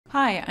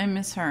Hi, I'm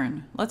Miss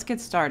Hearn. Let's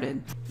get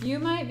started. You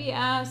might be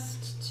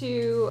asked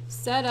to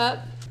set up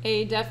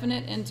a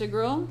definite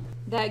integral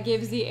that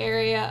gives the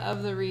area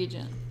of the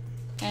region,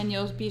 and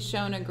you'll be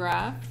shown a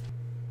graph.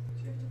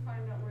 You have to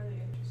find out where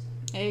they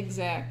intersect.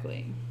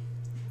 Exactly.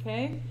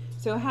 Okay,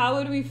 so how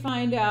would we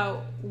find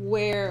out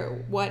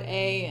what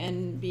A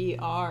and B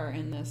are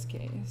in this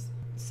case?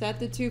 Set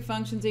the two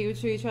functions equal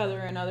to each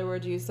other, in other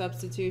words, use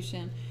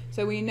substitution.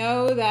 So we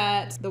know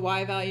that the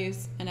y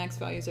values and x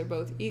values are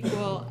both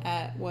equal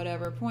at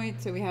whatever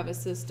point, so we have a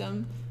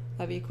system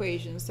of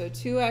equations. So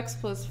 2x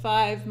plus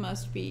 5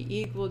 must be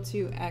equal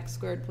to x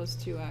squared plus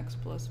 2x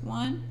plus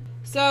 1.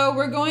 So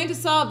we're going to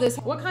solve this.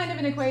 What kind of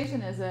an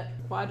equation is it?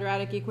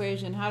 Quadratic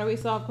equation. How do we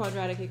solve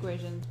quadratic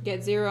equations?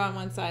 Get 0 on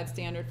one side,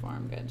 standard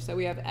form. Good. So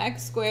we have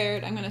x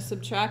squared. I'm going to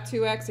subtract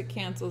 2x. It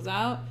cancels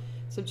out.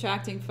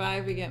 Subtracting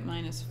 5, we get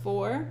minus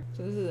 4.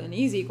 So this is an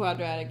easy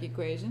quadratic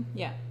equation.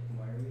 Yeah.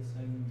 Why are we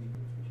assigning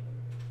equal to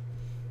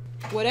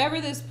each other?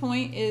 Whatever this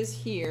point is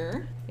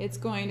here, it's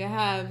going to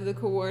have the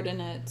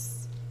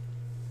coordinates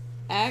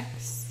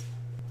x,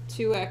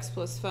 2x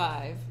plus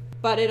 5.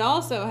 But it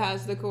also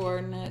has the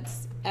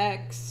coordinates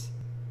x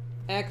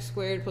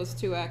squared plus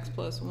 2x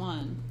plus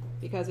 1,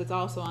 because it's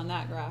also on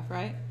that graph,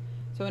 right?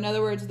 So in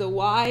other words, the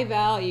y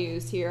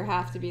values here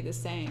have to be the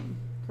same,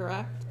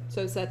 correct?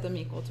 So set them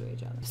equal to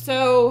each other.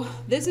 So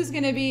this is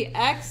going to be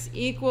x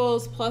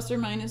equals plus or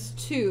minus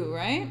 2,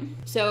 right?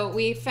 So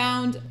we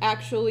found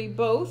actually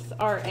both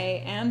our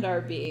a and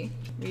our b.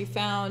 We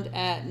found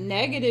at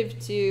negative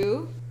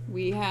 2,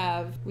 we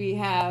have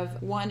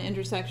one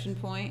intersection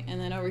point, and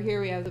then over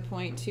here we have the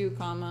point 2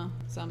 comma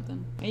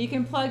something. And you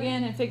can plug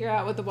in and figure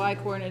out what the y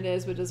coordinate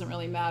is, but it doesn't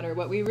really matter.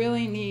 What we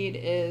really need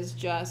is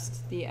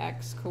just the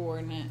x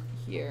coordinate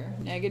here,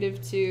 negative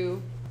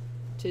 2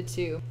 to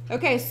 2.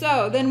 Okay,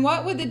 so then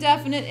what would the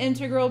definite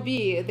integral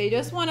be? They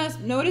just want us,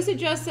 notice it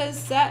just says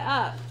set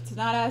up. It's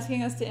not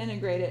asking us to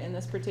integrate it in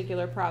this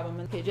particular problem.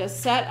 Okay, just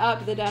set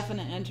up the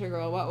definite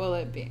integral. What will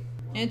it be?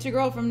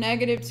 Integral from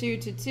negative 2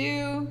 to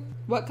 2.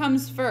 What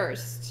comes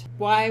first?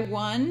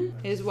 y1,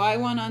 is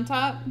y1 on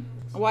top?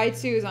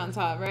 y2 is on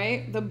top,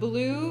 right? The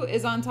blue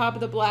is on top of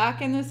the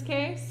black in this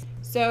case.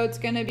 So it's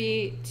going to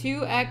be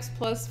 2x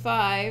plus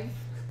 5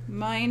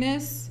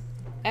 minus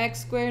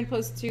x squared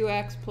plus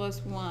 2x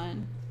plus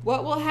 1.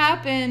 What will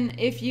happen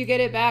if you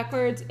get it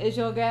backwards is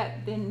you'll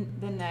get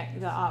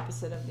the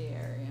opposite of the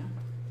area.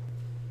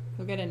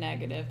 You'll get a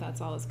negative.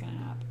 That's all that's going to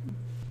happen.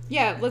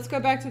 Yeah, let's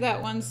go back to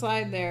that one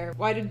slide there.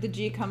 Why did the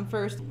g come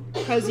first?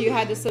 Because you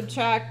had to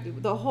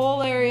subtract the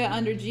whole area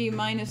under g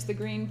minus the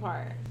green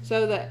part.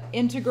 So the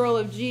integral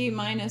of g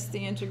minus the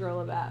integral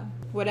of f.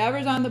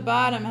 Whatever's on the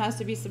bottom has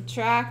to be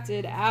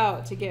subtracted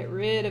out to get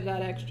rid of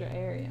that extra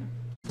area.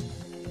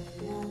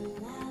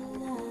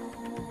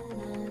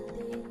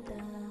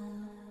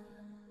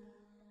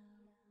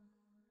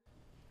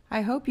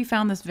 I hope you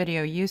found this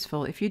video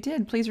useful. If you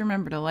did, please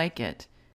remember to like it.